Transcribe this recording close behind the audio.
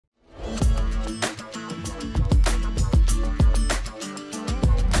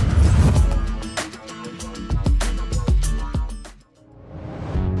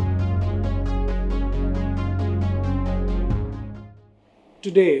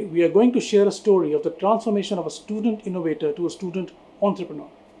Today, we are going to share a story of the transformation of a student innovator to a student entrepreneur.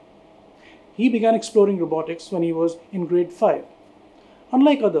 He began exploring robotics when he was in grade 5.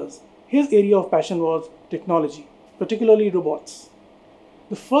 Unlike others, his area of passion was technology, particularly robots.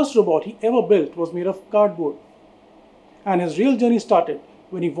 The first robot he ever built was made of cardboard, and his real journey started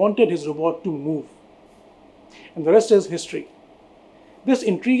when he wanted his robot to move. And the rest is history. This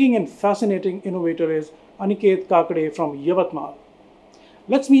intriguing and fascinating innovator is Aniket Kakade from Yavatmal.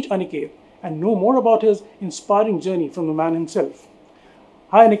 Let's meet Aniket and know more about his inspiring journey from the man himself.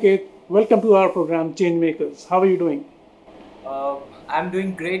 Hi Aniket, welcome to our program Changemakers. How are you doing? I'm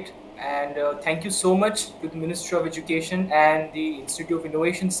doing great, and thank you so much to the Ministry of Education and the Institute of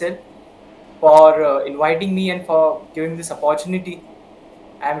Innovation Cell for inviting me and for giving this opportunity.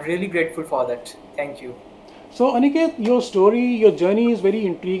 I'm really grateful for that. Thank you. So Aniket, your story, your journey is very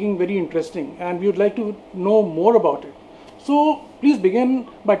intriguing, very interesting, and we would like to know more about it. So please begin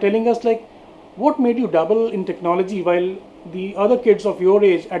by telling us what made you dabble in technology while the other kids of your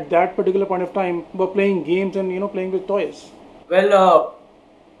age at that particular point of time were playing games and playing with toys. Well,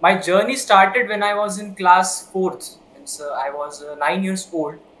 my journey started when I was in class fourth. I was 9 years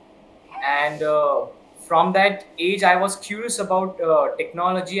old, and from that age, I was curious about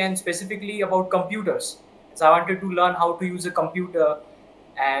technology and specifically about computers. So I wanted to learn how to use a computer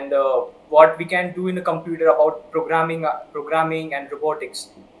and what we can do in a computer about programming and robotics.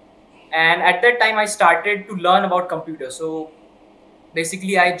 And at that time, I started to learn about computers. So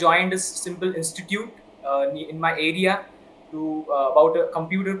basically, I joined a simple institute in my area to about a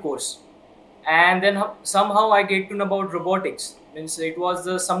computer course. And then somehow I get to know about robotics. Means it was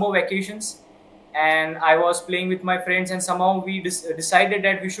the summer vacations, and I was playing with my friends, and somehow we decided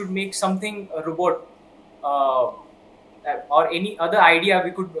that we should make something a robot. Or any other idea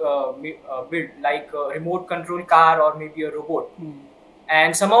we could build, like a remote control car or maybe a robot.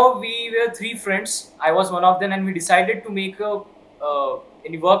 And somehow we were three friends. I was one of them, and we decided to make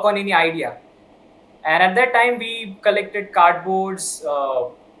any work on any idea. And at that time, we collected cardboards,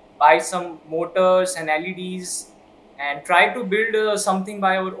 buy some motors and LEDs, and try to build something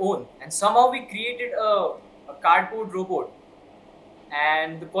by our own. And somehow we created a cardboard robot.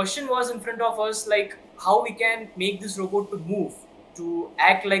 And the question was in front of us, like how we can make this robot to move, to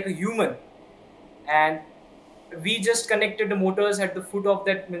act like a human. And we just connected the motors at the foot of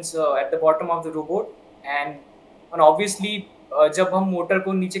that, means at the bottom of the robot. And obviously जब हम motor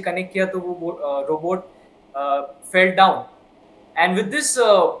को नीचे connect किया तो वो robot fell down. And with this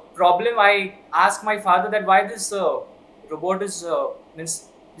problem, I asked my father that why this robot is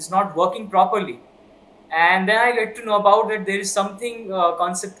not working properly. And then I get to know about that there is something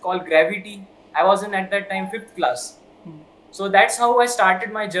concept called gravity. I was in at that time 5th class. So that's how I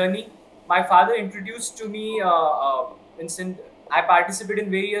started my journey. My father introduced to me, I participated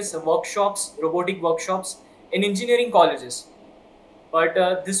in various workshops, robotic workshops in engineering colleges. But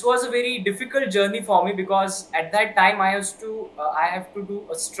this was a very difficult journey for me because at that time I have to do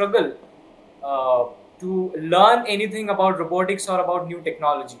a struggle to learn anything about robotics or about new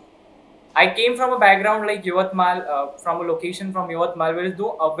technology. I came from a background like Yavatmal, from a location from Yavatmal, where there is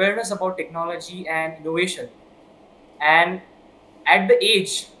no awareness about technology and innovation. And at the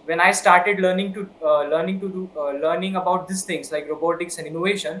age when I started learning about these things like robotics and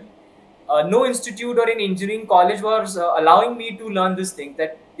innovation, no institute or an engineering college was allowing me to learn this thing.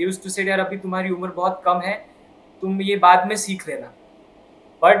 That they used to say, "यार अभी तुम्हारी उम्र बहुत कम है, तुम ये बाद में सीख लेना."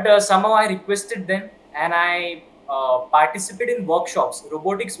 But somehow I requested them, and I participated in workshops,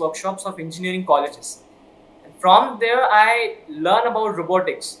 robotics workshops of engineering colleges. And from there, I learn about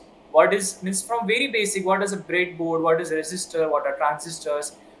robotics. Means from very basic, what is a breadboard, what is a resistor, what are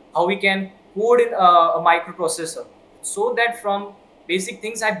transistors, how we can code in a microprocessor. So that from basic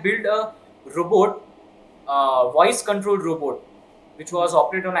things, I built a robot, voice controlled robot, which was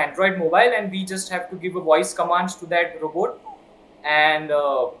operated on Android mobile, and we just have to give a voice commands to that robot, and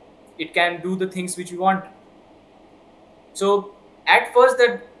it can do the things which we want. So at first,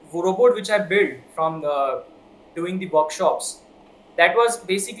 that robot which I built from doing the workshops, that was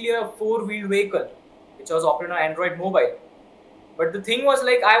basically a 4-wheel vehicle which was operated on Android mobile. But the thing was,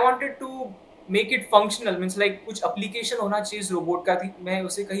 like, I wanted to make it functional, means like कुछ application होना चाहिए इस robot का कि मैं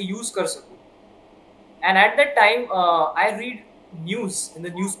उसे कहीं use कर सकूँ. And at that time, I read news in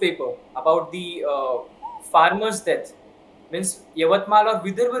the newspaper about the farmers' death. Means Yavatmal और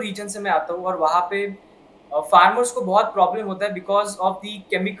विदर्भ region से मैं आता हूँ, और वहाँ पे farmers को बहुत problem होता है because of the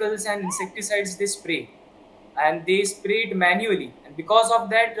chemicals and insecticides they spray, and they spray it manually, and because of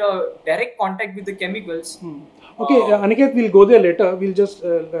that direct contact with the chemicals. Okay, Aniket, we'll go there later. We'll just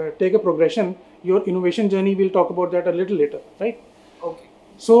take a progression. Your innovation journey, we'll talk about that a little later, right? Okay.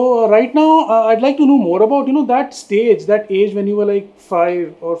 So right now, I'd like to know more about that stage, that age when you were like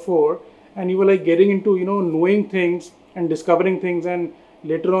 5 or 4, and you were like getting into knowing things and discovering things, and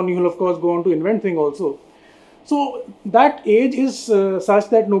later on you will of course go on to invent things also. So that age is such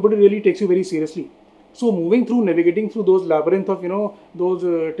that nobody really takes you very seriously. So moving through, navigating through those labyrinth of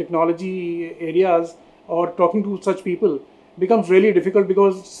those technology areas, or talking to such people becomes really difficult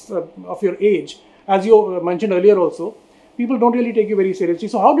because of your age. As you mentioned earlier, also people don't really take you very seriously.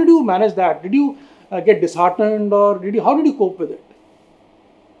 So how did you manage that? Did you get disheartened, or did you? How did you cope with it?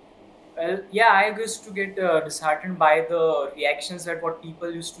 Well, yeah, I used to get disheartened by the reactions that what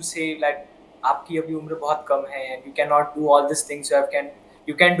people used to say, like आपकी अभी उम्र बहुत कम है and you cannot do all these things.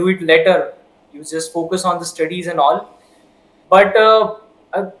 You can do it later. You just focus on the studies and all. But uh,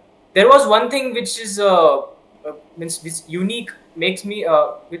 there was one thing which is means which unique makes me.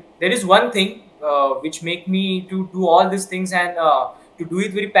 There is one thing which make me to do all these things and to do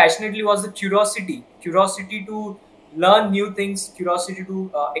it very passionately was the curiosity to learn new things, curiosity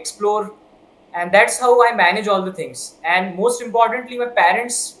to explore, and that's how I manage all the things. And most importantly, my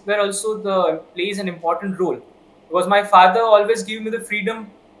parents were also the plays an important role, because my father always gave me the freedom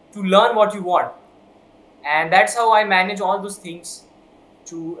to learn what you want, and that's how I manage all those things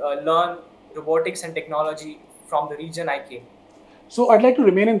to learn robotics and technology from the region I came. So I'd like to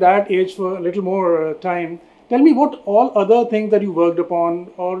remain in that age for a little more time. Tell me what all other things that you worked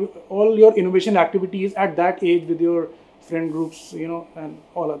upon, or all your innovation activities at that age with your friend groups, and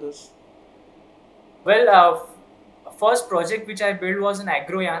all others. Well, first project which I built was an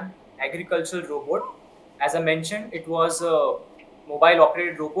agroyan, agricultural robot. As I mentioned, it was a mobile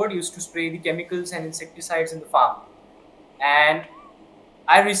operated robot used to spray the chemicals and insecticides in the farm. And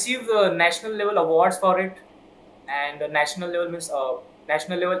I received the national level awards for it, and the national level means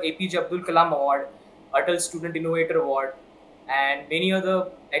national level APJ Abdul Kalam Award, Atal Student Innovator Award, and many other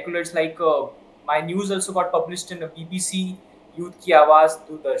accolades like my news also got published in a BBC, Youth Ki Awaaz,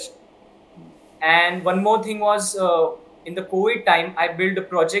 Doordarshan. And one more thing was in the COVID time, I built a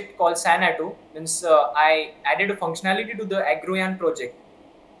project called Sanato. Means I added a functionality to the Agroyan project,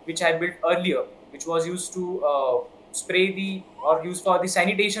 which I built earlier, which was used to spray the or used for the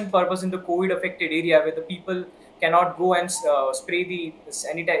sanitation purpose in the COVID affected area where the people cannot go and spray the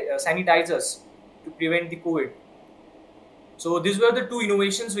sanitizers to prevent the COVID. So these were the two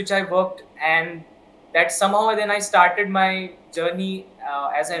innovations which I worked, and that somehow then I started my journey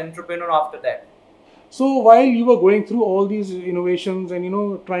as an entrepreneur after that. So while you were going through all these innovations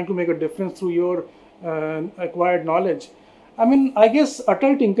and trying to make a difference through your acquired knowledge, I mean, I guess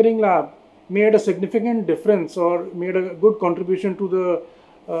Atal Tinkering Lab made a significant difference, or made a good contribution to the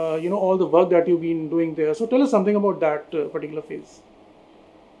all the work that you've been doing there. So tell us something about that particular phase.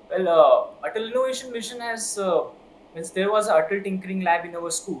 Well, Atal Innovation Mission has means there was a Atal Tinkering Lab in our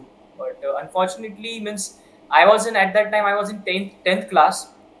school, but unfortunately means I was in at that time I was in 10th class,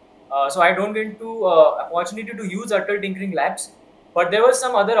 so I don't get into opportunity to use Atal Tinkering Labs. But there were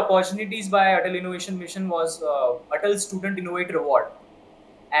some other opportunities by Atal Innovation Mission was Atal Student Innovator Award,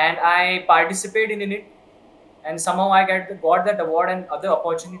 and I participated in it, and somehow I got that award and other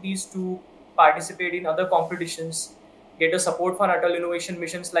opportunities to participate in other competitions, get a support for Atal Innovation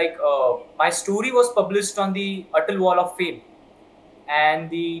Missions. Like my story was published on the Atal Wall of Fame,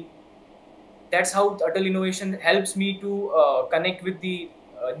 and the that's how Atal Innovation helps me to connect with the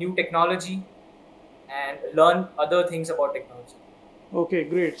new technology and learn other things about technology. Okay,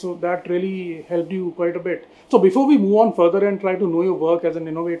 great. So that really helped you quite a bit. So before we move on further and try to know your work as an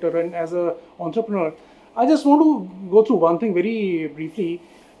innovator and as an entrepreneur, I just want to go through one thing very briefly.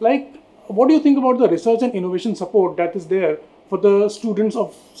 Like, what do you think about the research and innovation support that is there for the students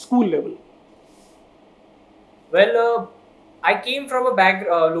of school level? Well, I came from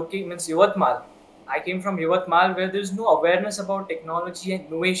a looking means Yavatmal. I came from Yavatmal where there is no awareness about technology and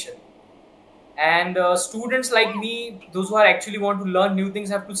innovation. And students like me, those who are actually want to learn new things,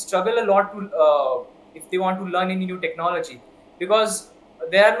 have to struggle a lot to if they want to learn any new technology, because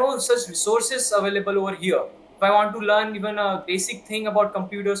there are no such resources available over here. If I want to learn even a basic thing about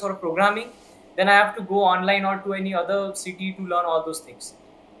computers or programming, then I have to go online or to any other city to learn all those things.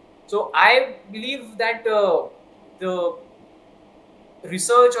 So I believe that the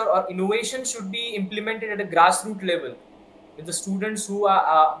research or innovation should be implemented at a grassroots level, with the students who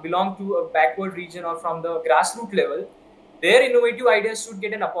belong to a backward region or from the grassroots level. Their innovative ideas should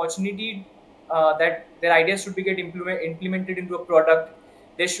get an opportunity, that their ideas should be implemented into a product.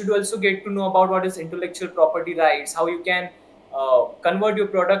 They should also get to know about what is intellectual property rights, how you can convert your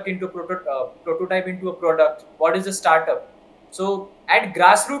product into a prototype into a product, what is a startup. So at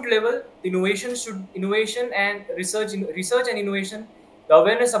grassroots level, innovation and research and innovation, the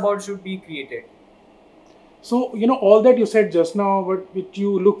awareness about should be created. So, all that you said just now, but which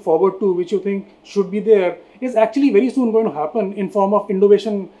you look forward to, which you think should be there, is actually very soon going to happen in form of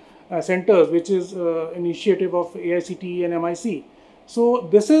innovation centers, which is initiative of AICTE and MIC. So,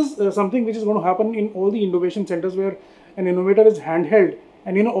 this is something which is going to happen in all the innovation centers where an innovator is handheld,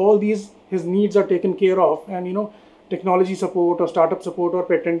 and all these his needs are taken care of, and technology support or startup support or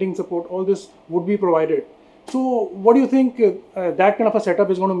patenting support, all this would be provided. So, what do you think that kind of a setup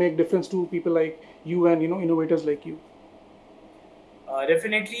is going to make difference to people like you and innovators like you?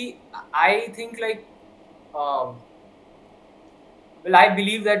 Definitely, I think like um, well, I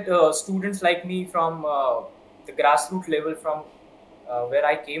believe that students like me from the grassroots level, from where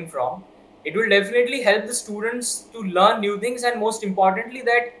I came from, it will definitely help the students to learn new things, and most importantly,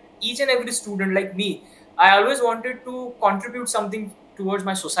 that each and every student like me, I always wanted to contribute something towards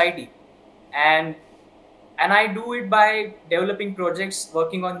my society, and I do it by developing projects,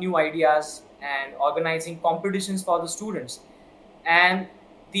 working on new ideas, and organizing competitions for the students. And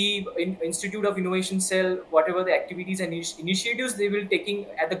the Institute of Innovation Cell, whatever the activities and initiatives they will taking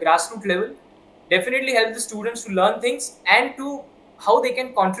at the grassroots level, definitely help the students to learn things and to how they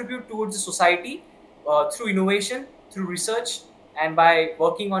can contribute towards the society through innovation, through research, and by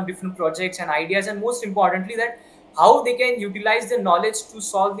working on different projects and ideas, and most importantly that how they can utilize their knowledge to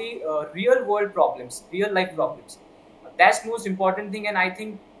solve the real world problems, real life problems. That's most important thing, and I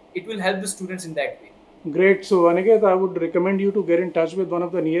think it will help the students in that way. Great. So, Aniket, I would recommend you to get in touch with one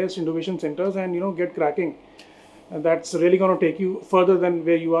of the nearest innovation centers and get cracking. And that's really going to take you further than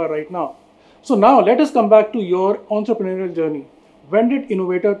where you are right now. So now let us come back to your entrepreneurial journey. When did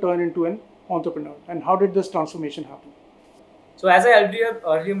innovator turn into an entrepreneur, and how did this transformation happen? So as I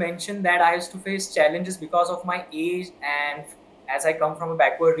earlier mentioned that I used to face challenges because of my age, and as I come from a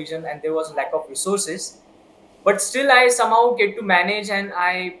backward region and there was lack of resources, but still I somehow get to manage, and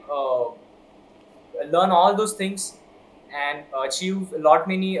I learn all those things and achieve a lot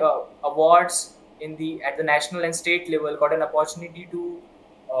many awards in the at the national and state level. Got an opportunity to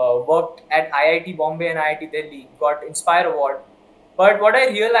work at IIT Bombay and IIT Delhi. Got Inspire Award. But what I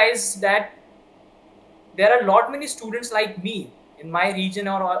realized that there are a lot many students like me in my region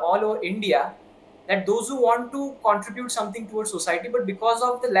or all over India, that those who want to contribute something towards society, but because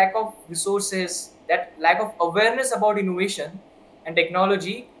of the lack of resources, that lack of awareness about innovation and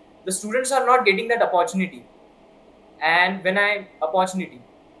technology, the students are not getting that opportunity. And when I opportunity,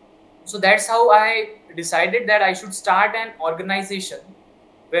 so that's how I decided that I should start an organization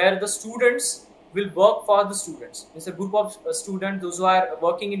where the students will work for the students. It's a group of students, those who are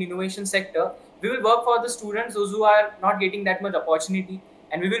working in innovation sector. We will work for the students, those who are not getting that much opportunity,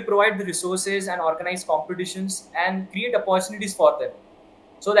 and we will provide the resources and organize competitions and create opportunities for them.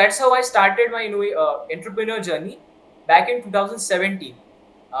 So that's how I started my entrepreneur journey back in 2017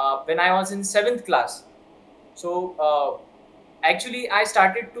 when I was in 7th class. So actually, I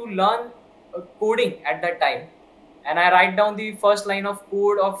started to learn coding at that time, and I write down the first line of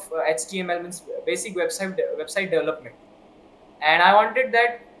code of HTML, means basic website development. And I wanted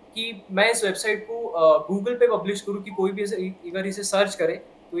that कि मैं इस website को Google पे publish करूँ कि कोई भी अगर इसे सर्च करे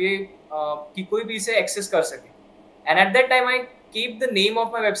तो ये कि कोई भी इसे एक्सेस कर सके. And at that time I keep the name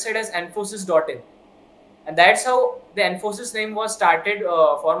of my website as Infosys.in, and that's how the Infosys name was started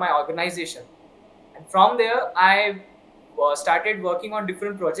for my organization. And from there I started working on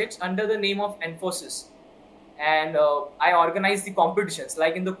different projects under the name of Infosys, and I organized the competitions.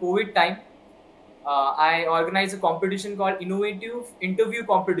 Like in the COVID time, I organized a competition called Innovative Interview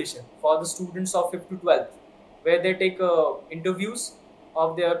Competition for the students of 5th to 12th, where they take interviews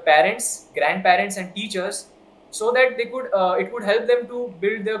of their parents, grandparents, and teachers, so that they could it would help them to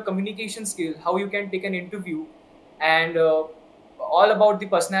build their communication skill, how you can take an interview, and all about the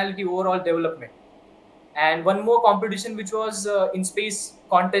personality overall development. And one more competition which was in space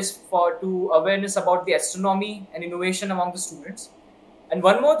contest for to awareness about the astronomy and innovation among the students. And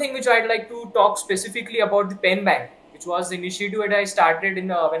one more thing which I'd like to talk specifically about the pen bank, which was the initiative that I started in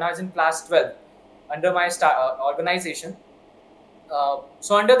when I was in class 12 under my organization.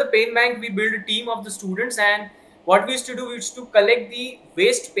 So under the pen bank, we built a team of the students, and what we used to do, we used to collect the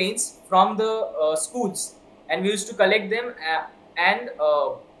waste paints from the schools, and we used to collect them and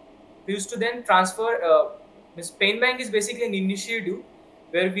we used to then transfer. This paint bank is basically an initiative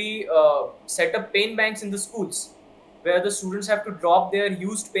where we set up paint banks in the schools, where the students have to drop their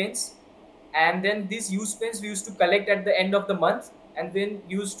used pens, and then these used pens we used to collect at the end of the month, and then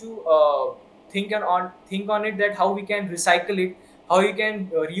used to think on it that how we can recycle it, how you can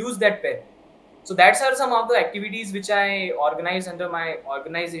reuse that pen. So that's are some of the activities which I organize under my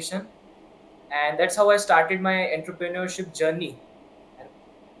organization, and that's how I started my entrepreneurship journey. And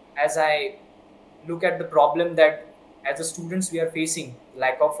as I look at the problem that as a students we are facing,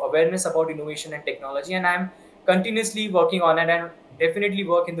 lack of awareness about innovation and technology, and I'm continuously working on it and definitely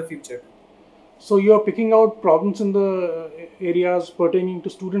work in the future. So you are picking out problems in the areas pertaining to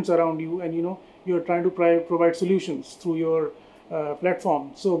students around you, and you're trying to provide solutions through your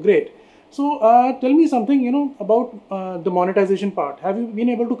platform. So great. So tell me something about the monetization part. Have you been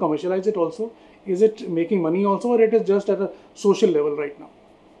able to commercialize it also? Is it making money also, or it is just at a social level right now?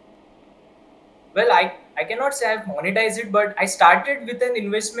 Well, I cannot say I've monetized it, but I started with an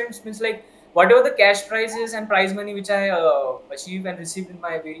investment, means like whatever the cash prizes and prize money which I achieved and received in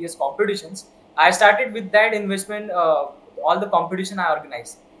my various competitions, I started with that investment, all the competition I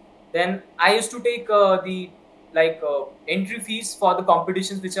organized. Then I used to take the entry fees for the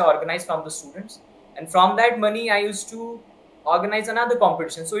competitions which I organized from the students, and from that money I used to organize another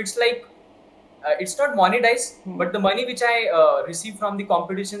competition. So it's not monetized, but the money which I receive from the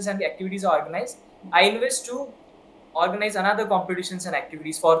competitions and the activities I organize, I invest to organize another competitions and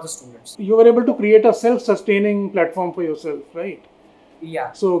activities for the students. You were able to create a self-sustaining platform for yourself, right?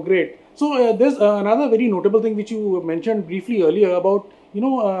 Yeah. So great. So there's another very notable thing which you mentioned briefly earlier about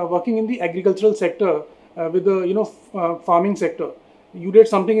working in the agricultural sector with the farming sector. You did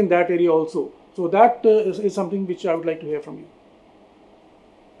something in that area also. So that is something which I would like to hear from you.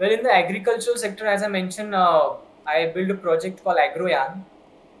 Well, in the agricultural sector, as I mentioned, I built a project called AgroYan,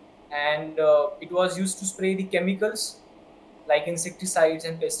 and it was used to spray the chemicals like insecticides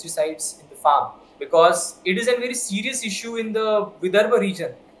and pesticides in the farm, because it is a very serious issue in the Vidarbha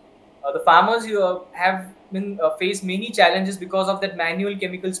region. The farmers have been faced many challenges because of that manual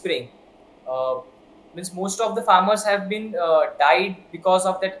chemical spraying. Uh, Means most of the farmers have been died because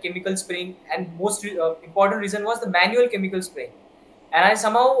of that chemical spraying, and most important reason was the manual chemical spraying. And I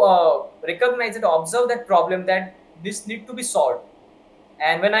somehow recognized and observed that problem, that this need to be solved.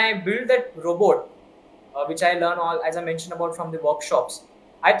 And when I built that robot, which I learned all, as I mentioned about, from the workshops,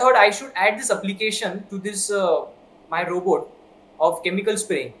 I thought I should add this application to this my robot of chemical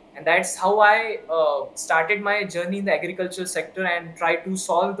spraying, and that's how I started my journey in the agricultural sector and try to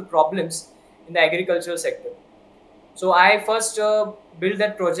solve the problems in the agricultural sector. So I first built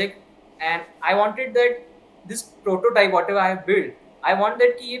that project, and I wanted that this prototype whatever I have built, I want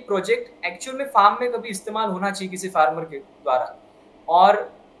that कि ये project actual में farm में कभी इस्तेमाल होना चाहिए किसी farmer के द्वारा.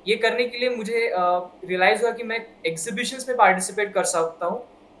 और ये करने के लिए मुझे realize हुआ कि मैं exhibitions में participate कर सकता हूँ,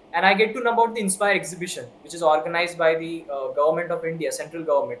 and I get to know about the Inspire exhibition, which is organized by the government of India, central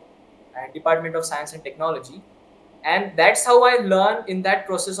government, and Department of Science and Technology. And that's how I learned in that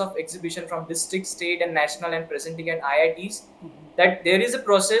process of exhibition from district, state, and national, and presenting at IITs, that there is a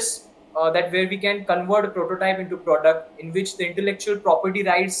process that where we can convert a prototype into product, in which the intellectual property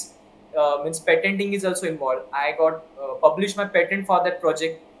rights means patenting is also involved. I got published my patent for that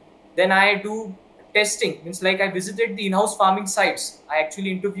project. Then I do testing, means like I visited the in-house farming sites. I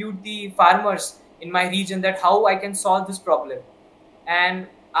actually interviewed the farmers in my region that how I can solve this problem. And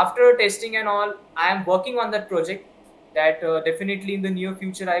after testing and all, I am working on that project, that definitely in the near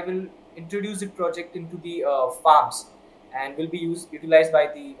future I will introduce the project into the farms, and will be utilized by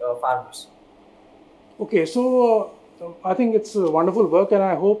the farmers. Okay, so I think it's wonderful work, and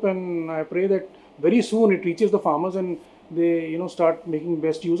I hope and I pray that very soon it reaches the farmers and they start making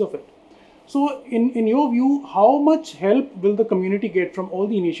best use of it. So in your view, how much help will the community get from all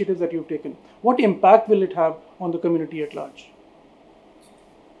the initiatives that you've taken? What impact will it have on the community at large?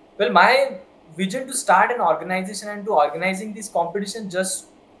 Well, my vision to start an organization and to organizing this competition just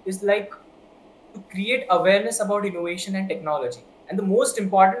is like to create awareness about innovation and technology. And the most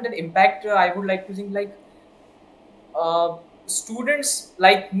important and impact I would like to think, like students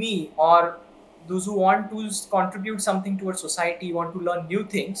like me, or those who want to contribute something towards society, want to learn new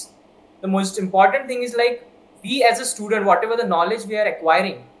things. The most important thing is like we as a student, whatever the knowledge we are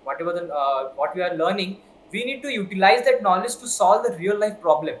acquiring, whatever the what we are learning, we need to utilize that knowledge to solve the real life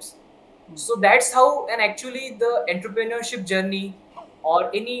problems. So that's how, and actually the entrepreneurship journey or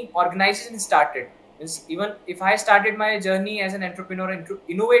any organization started. Means even if I started my journey as an entrepreneur and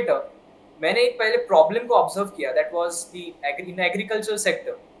innovator, मैंने एक पहले problem को observe किया, that was the in the agricultural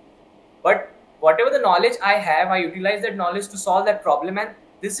sector. But whatever the knowledge I have, I utilize that knowledge to solve that problem. And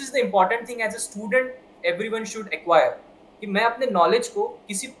this is the important thing as a student everyone should acquire, कि मैं अपने knowledge को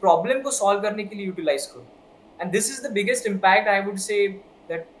किसी problem को solve करने के लिए utilize करूँ. And this is the biggest impact I would say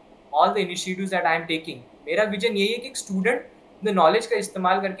that all the initiatives that I am taking. मेरा vision यही है कि एक student the knowledge का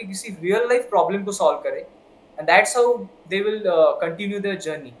इस्तेमाल करके किसी real life problem को solve करे, and that's how they will continue their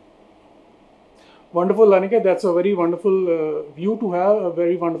journey. Wonderful, Aniket. That's a very wonderful view to have, a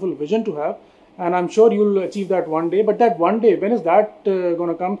very wonderful vision to have. And I'm sure you'll achieve that one day. But that one day, when is that going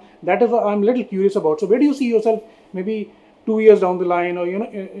to come? That is what I'm a little curious about. So where do you see yourself maybe 2 years down the line, or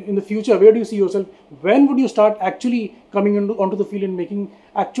in the future? Where do you see yourself? When would you start actually coming onto the field and making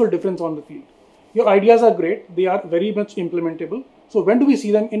actual difference on the field? Your ideas are great. They are very much implementable. So when do we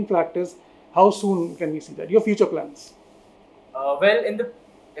see them in practice? How soon can we see that? Your future plans? Well,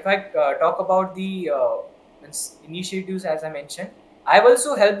 if I talk about the initiatives, as I mentioned, I've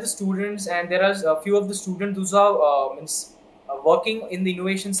also helped the students, and there are a few of the students who are working in the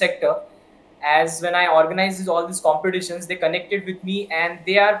innovation sector. As when I organize all these competitions, they connected with me and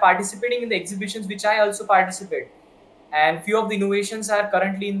they are participating in the exhibitions which I also participate. And few of the innovations are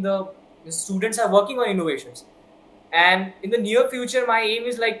currently the students are working on innovations. And in the near future, my aim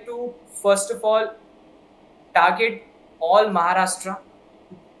is like to first of all target all Maharashtra,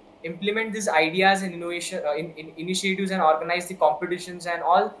 implement these ideas and innovation in initiatives and organize the competitions and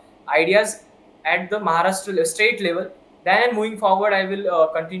all ideas at the Maharashtra state level. Then moving forward, I will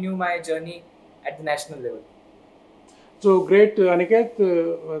continue my journey at the national level. So great,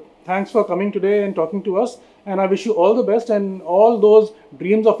 Aniket. Thanks for coming today and talking to us. And I wish you all the best, and all those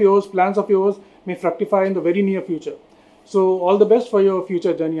dreams of yours, plans of yours may fructify in the very near future. So all the best for your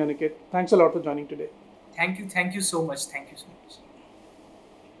future journey, Aniket. Thanks a lot for joining today. Thank you so much. Thank you so much.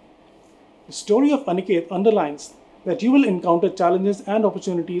 The story of Aniket underlines that you will encounter challenges and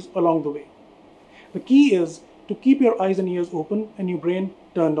opportunities along the way. The key is to keep your eyes and ears open and your brain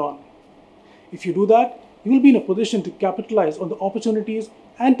turned on. If you do that, you will be in a position to capitalize on the opportunities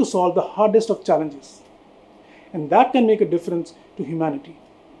and to solve the hardest of challenges. And that can make a difference to humanity.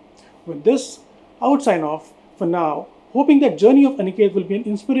 With this, I would sign off for now, hoping that journey of Aniket will be an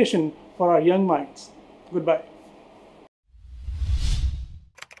inspiration for our young minds. Goodbye.